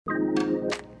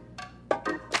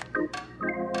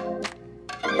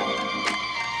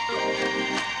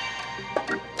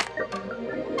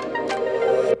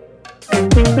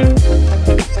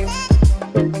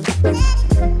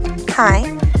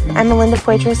I'm Melinda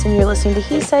Poitras, and you're listening to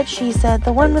He Said, She Said,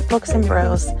 the one with books and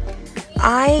bros.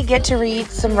 I get to read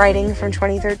some writing from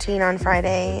 2013 on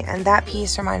Friday, and that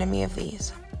piece reminded me of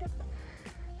these.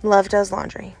 Love does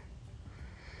laundry.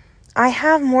 I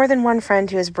have more than one friend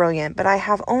who is brilliant, but I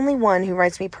have only one who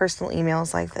writes me personal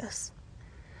emails like this.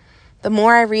 The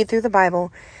more I read through the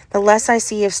Bible, the less I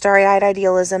see of starry-eyed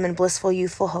idealism and blissful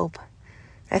youthful hope.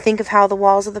 I think of how the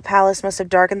walls of the palace must have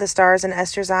darkened the stars in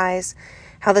Esther's eyes,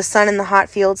 how the sun in the hot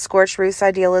fields scorched Ruth's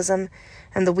idealism,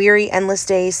 and the weary, endless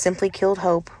days simply killed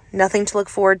hope. Nothing to look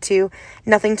forward to,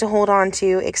 nothing to hold on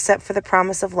to, except for the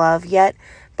promise of love. Yet,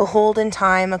 behold in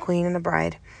time a queen and a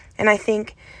bride. And I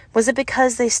think, was it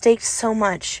because they staked so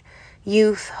much,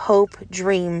 youth, hope,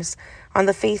 dreams, on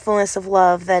the faithfulness of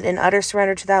love, that in utter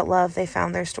surrender to that love they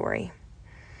found their story?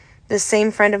 This same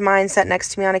friend of mine sat next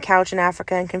to me on a couch in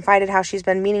Africa and confided how she's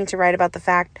been meaning to write about the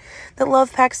fact that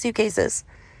love packs suitcases.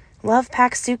 Love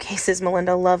packs suitcases,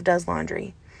 Melinda. Love does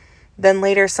laundry. Then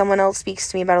later, someone else speaks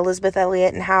to me about Elizabeth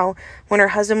Elliot and how, when her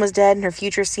husband was dead and her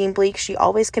future seemed bleak, she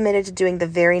always committed to doing the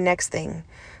very next thing.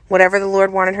 Whatever the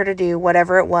Lord wanted her to do,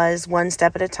 whatever it was, one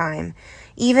step at a time,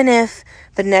 even if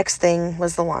the next thing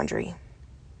was the laundry.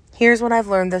 Here's what I've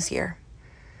learned this year.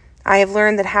 I have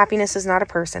learned that happiness is not a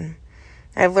person.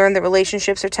 I have learned that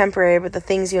relationships are temporary, but the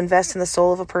things you invest in the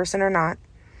soul of a person are not.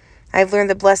 I've learned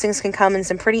that blessings can come in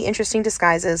some pretty interesting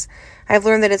disguises. I've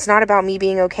learned that it's not about me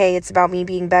being okay, it's about me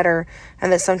being better,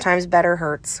 and that sometimes better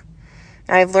hurts.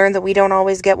 I've learned that we don't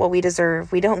always get what we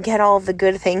deserve. We don't get all of the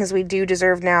good things we do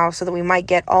deserve now so that we might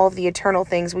get all of the eternal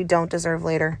things we don't deserve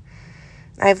later.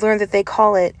 I've learned that they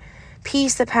call it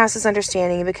peace that passes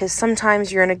understanding because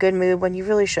sometimes you're in a good mood when you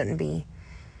really shouldn't be.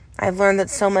 I've learned that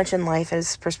so much in life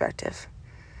is perspective.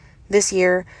 This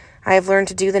year, I have learned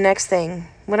to do the next thing.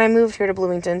 When I moved here to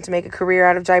Bloomington to make a career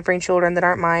out of diapering children that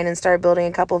aren't mine and start building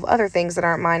a couple of other things that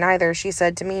aren't mine either, she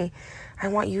said to me, I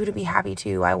want you to be happy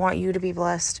too. I want you to be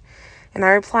blessed. And I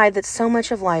replied that so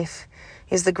much of life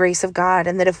is the grace of God,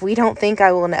 and that if we don't think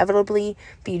I will inevitably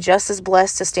be just as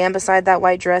blessed to stand beside that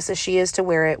white dress as she is to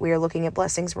wear it, we are looking at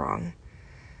blessings wrong.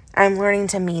 I'm learning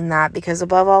to mean that because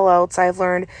above all else, I've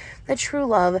learned that true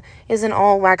love isn't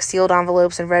all wax-sealed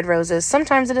envelopes and red roses.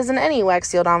 Sometimes it isn't any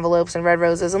wax-sealed envelopes and red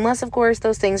roses, unless, of course,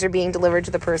 those things are being delivered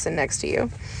to the person next to you.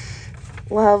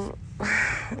 Love,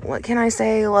 what can I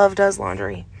say? Love does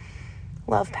laundry.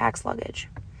 Love packs luggage.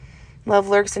 Love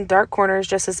lurks in dark corners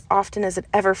just as often as it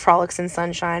ever frolics in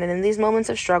sunshine. And in these moments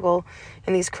of struggle,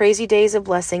 in these crazy days of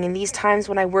blessing, in these times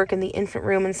when I work in the infant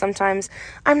room, and sometimes,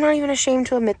 I'm not even ashamed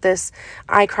to admit this,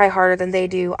 I cry harder than they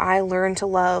do, I learn to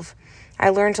love. I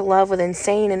learn to love with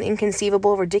insane and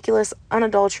inconceivable, ridiculous,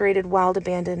 unadulterated, wild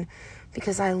abandon,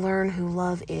 because I learn who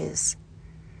love is.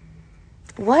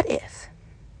 What if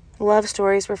love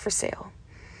stories were for sale?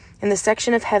 In the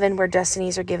section of heaven where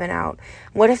destinies are given out.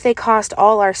 What if they cost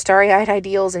all our starry-eyed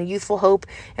ideals and youthful hope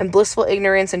and blissful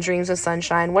ignorance and dreams of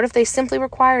sunshine? What if they simply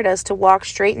required us to walk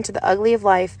straight into the ugly of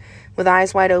life with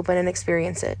eyes wide open and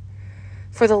experience it?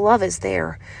 For the love is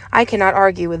there. I cannot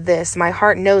argue with this. My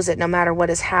heart knows it no matter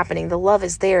what is happening. The love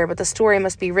is there, but the story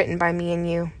must be written by me and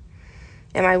you.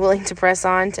 Am I willing to press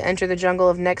on, to enter the jungle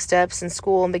of next steps in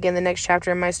school and begin the next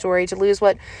chapter in my story, to lose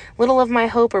what little of my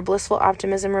hope or blissful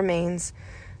optimism remains?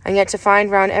 And yet to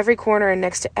find round every corner and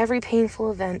next to every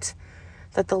painful event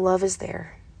that the love is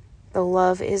there. The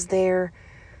love is there.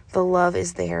 The love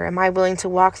is there. Am I willing to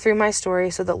walk through my story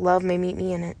so that love may meet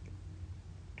me in it?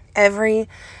 Every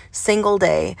single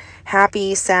day,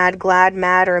 happy, sad, glad,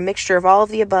 mad, or a mixture of all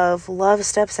of the above, love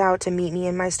steps out to meet me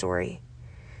in my story.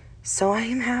 So I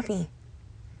am happy.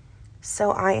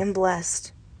 So I am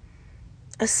blessed.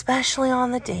 Especially on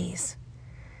the days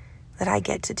that I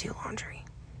get to do laundry.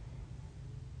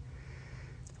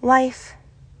 Life,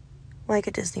 like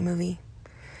a Disney movie.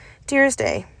 Dearest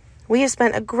Day, we have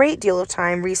spent a great deal of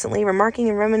time recently remarking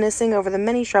and reminiscing over the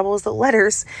many troubles that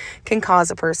letters can cause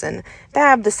a person.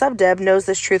 Bab, the sub-deb, knows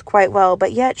this truth quite well,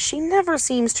 but yet she never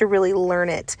seems to really learn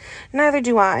it. Neither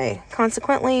do I.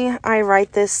 Consequently, I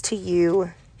write this to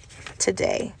you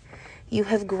today. You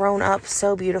have grown up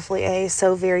so beautifully,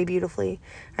 so very beautifully.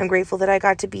 I'm grateful that I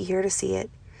got to be here to see it.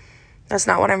 That's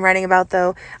not what I'm writing about,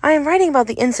 though. I am writing about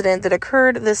the incident that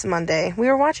occurred this Monday. We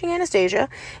were watching Anastasia,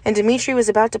 and Dimitri was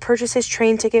about to purchase his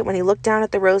train ticket when he looked down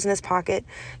at the rose in his pocket.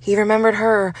 He remembered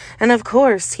her, and of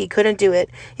course, he couldn't do it.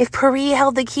 If Paris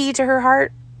held the key to her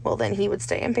heart, well, then he would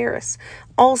stay in Paris.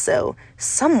 Also,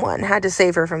 someone had to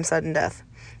save her from sudden death.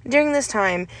 During this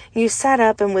time, you sat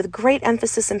up and with great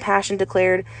emphasis and passion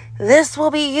declared, "This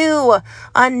will be you,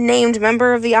 unnamed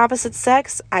member of the opposite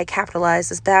sex." I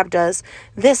capitalized as Bab does.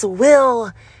 "This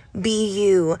will be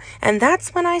you." And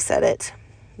that's when I said it.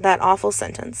 that awful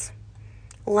sentence.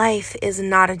 Life is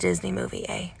not a Disney movie,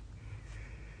 eh?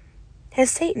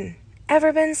 Has Satan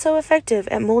ever been so effective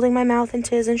at molding my mouth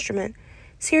into his instrument?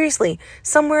 Seriously,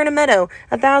 somewhere in a meadow,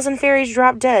 1,000 fairies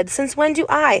drop dead. Since when do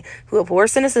I, who abhor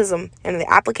cynicism and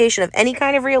the application of any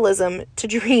kind of realism to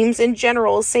dreams in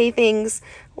general, say things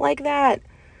like that?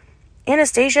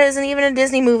 Anastasia isn't even a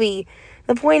Disney movie.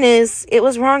 The point is, it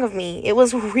was wrong of me. It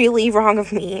was really wrong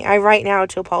of me. I write now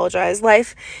to apologize.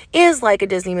 Life is like a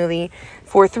Disney movie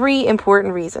for 3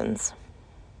 important reasons.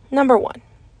 Number 1,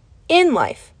 in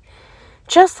life,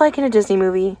 just like in a Disney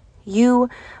movie, you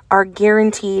are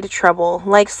guaranteed trouble.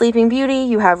 Like Sleeping Beauty,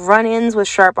 you have run-ins with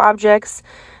sharp objects.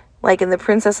 Like in The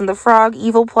Princess and the Frog,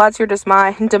 evil plots your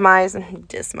demise.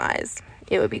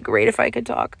 It would be great if I could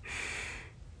talk.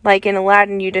 Like in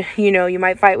Aladdin, you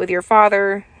might fight with your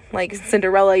father. Like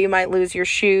Cinderella, you might lose your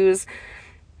shoes.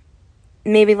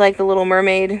 Maybe like The Little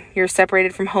Mermaid, you're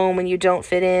separated from home and you don't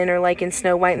fit in. Or like in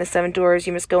Snow White and the Seven Dwarfs,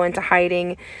 you must go into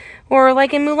hiding. Or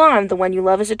like in Mulan, the one you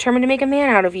love is determined to make a man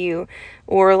out of you.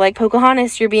 Or like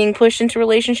Pocahontas, you're being pushed into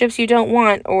relationships you don't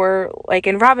want. Or like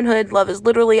in Robin Hood, love is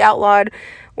literally outlawed.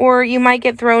 Or you might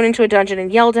get thrown into a dungeon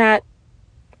and yelled at.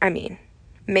 I mean,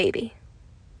 maybe.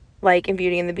 Like in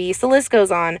Beauty and the Beast, the list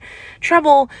goes on.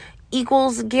 Trouble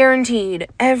equals guaranteed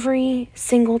every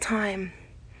single time.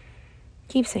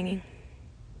 Keep singing.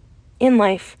 In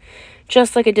life,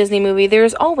 just like a Disney movie, there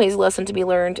is always a lesson to be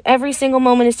learned. Every single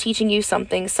moment is teaching you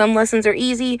something. Some lessons are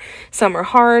easy, some are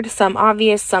hard, some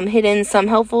obvious, some hidden, some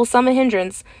helpful, some a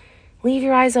hindrance. Leave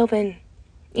your eyes open.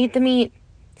 Eat the meat.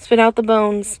 Spit out the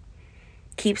bones.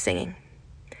 Keep singing.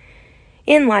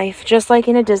 In life, just like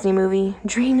in a Disney movie,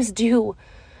 dreams do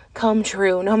come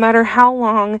true. No matter how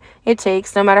long it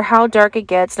takes, no matter how dark it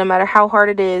gets, no matter how hard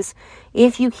it is,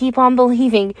 if you keep on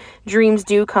believing, dreams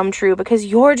do come true. Because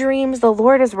your dreams, the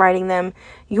Lord is writing them.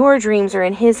 Your dreams are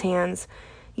in His hands.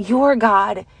 Your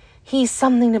God, He's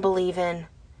something to believe in.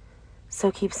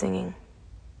 So keep singing.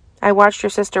 I watched your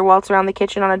sister waltz around the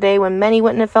kitchen on a day when many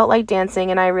wouldn't have felt like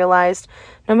dancing, and I realized,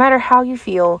 no matter how you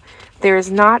feel, there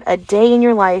is not a day in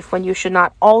your life when you should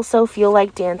not also feel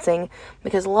like dancing,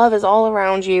 because love is all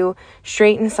around you,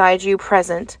 straight inside you,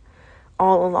 present,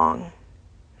 all along.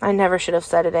 I never should have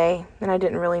said it, and I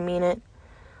didn't really mean it.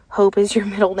 Hope is your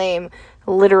middle name.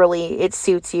 Literally, it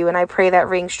suits you, and I pray that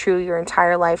rings true your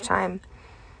entire lifetime.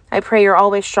 I pray you're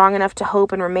always strong enough to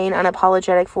hope and remain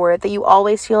unapologetic for it, that you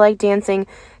always feel like dancing,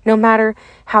 no matter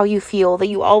how you feel, that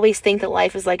you always think that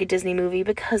life is like a Disney movie,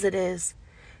 because it is.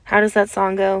 How does that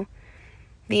song go?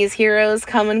 These heroes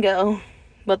come and go,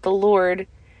 but the Lord,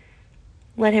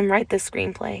 let Him write this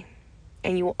screenplay,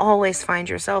 and you will always find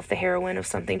yourself the heroine of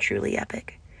something truly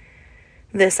epic.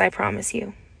 This I promise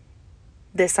you.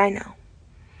 This I know.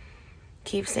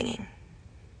 Keep singing.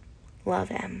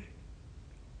 Love, M.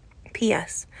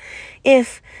 P.S.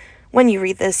 If, when you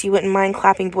read this, you wouldn't mind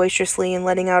clapping boisterously and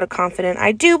letting out a confident,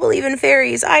 I do believe in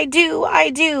fairies, I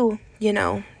do,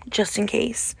 just in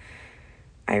case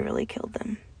I really killed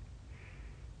them.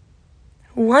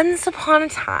 Once upon a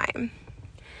time,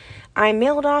 I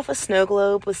mailed off a snow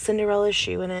globe with Cinderella's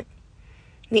shoe in it.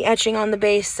 The etching on the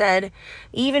base said,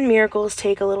 even miracles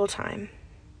take a little time.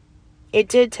 It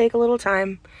did take a little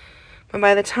time, but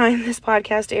by the time this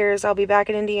podcast airs, I'll be back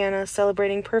in Indiana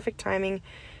celebrating perfect timing,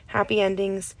 happy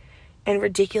endings, and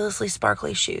ridiculously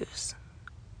sparkly shoes.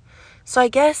 So I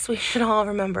guess we should all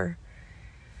remember,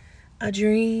 a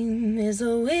dream is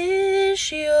a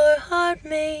wish your heart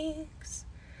makes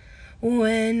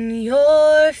when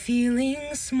you're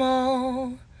feeling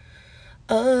small.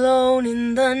 Alone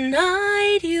in the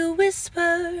night you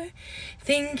whisper,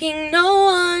 thinking no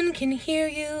one can hear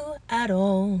you at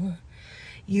all.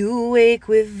 You wake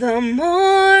with the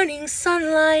morning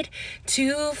sunlight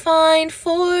to find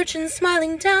fortune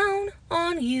smiling down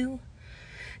on you.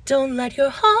 Don't let your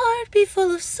heart be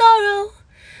full of sorrow,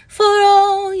 for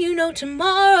all you know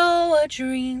tomorrow a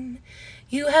dream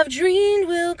you have dreamed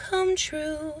will come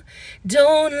true.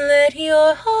 Don't let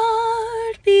your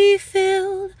heart be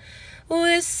filled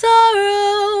with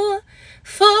sorrow,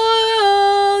 for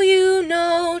all you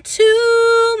know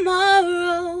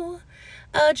tomorrow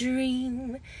a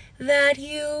dream that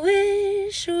you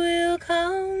wish will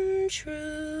come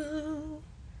true.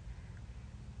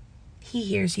 He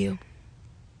hears you.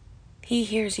 He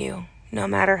hears you, no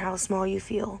matter how small you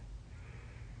feel.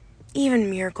 Even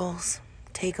miracles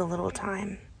take a little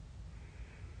time.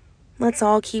 Let's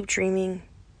all keep dreaming,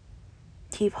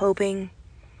 keep hoping,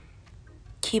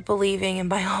 keep believing, and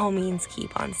by all means,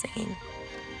 keep on singing.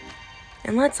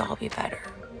 And let's all be better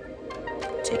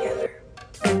together.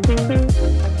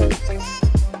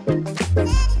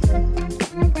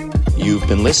 You've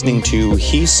been listening to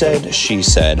He Said, She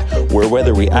Said, where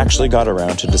whether we actually got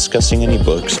around to discussing any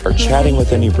books or chatting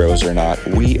with any bros or not,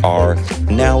 we are,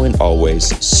 now and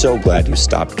always, so glad you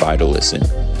stopped by to listen.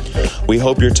 We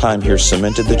hope your time here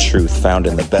cemented the truth found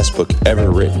in the best book ever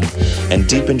written and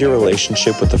deepened your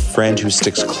relationship with a friend who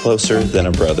sticks closer than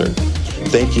a brother.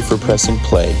 Thank you for pressing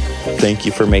play. Thank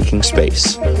you for making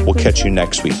space. We'll catch you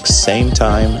next week, same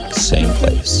time, same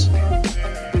place.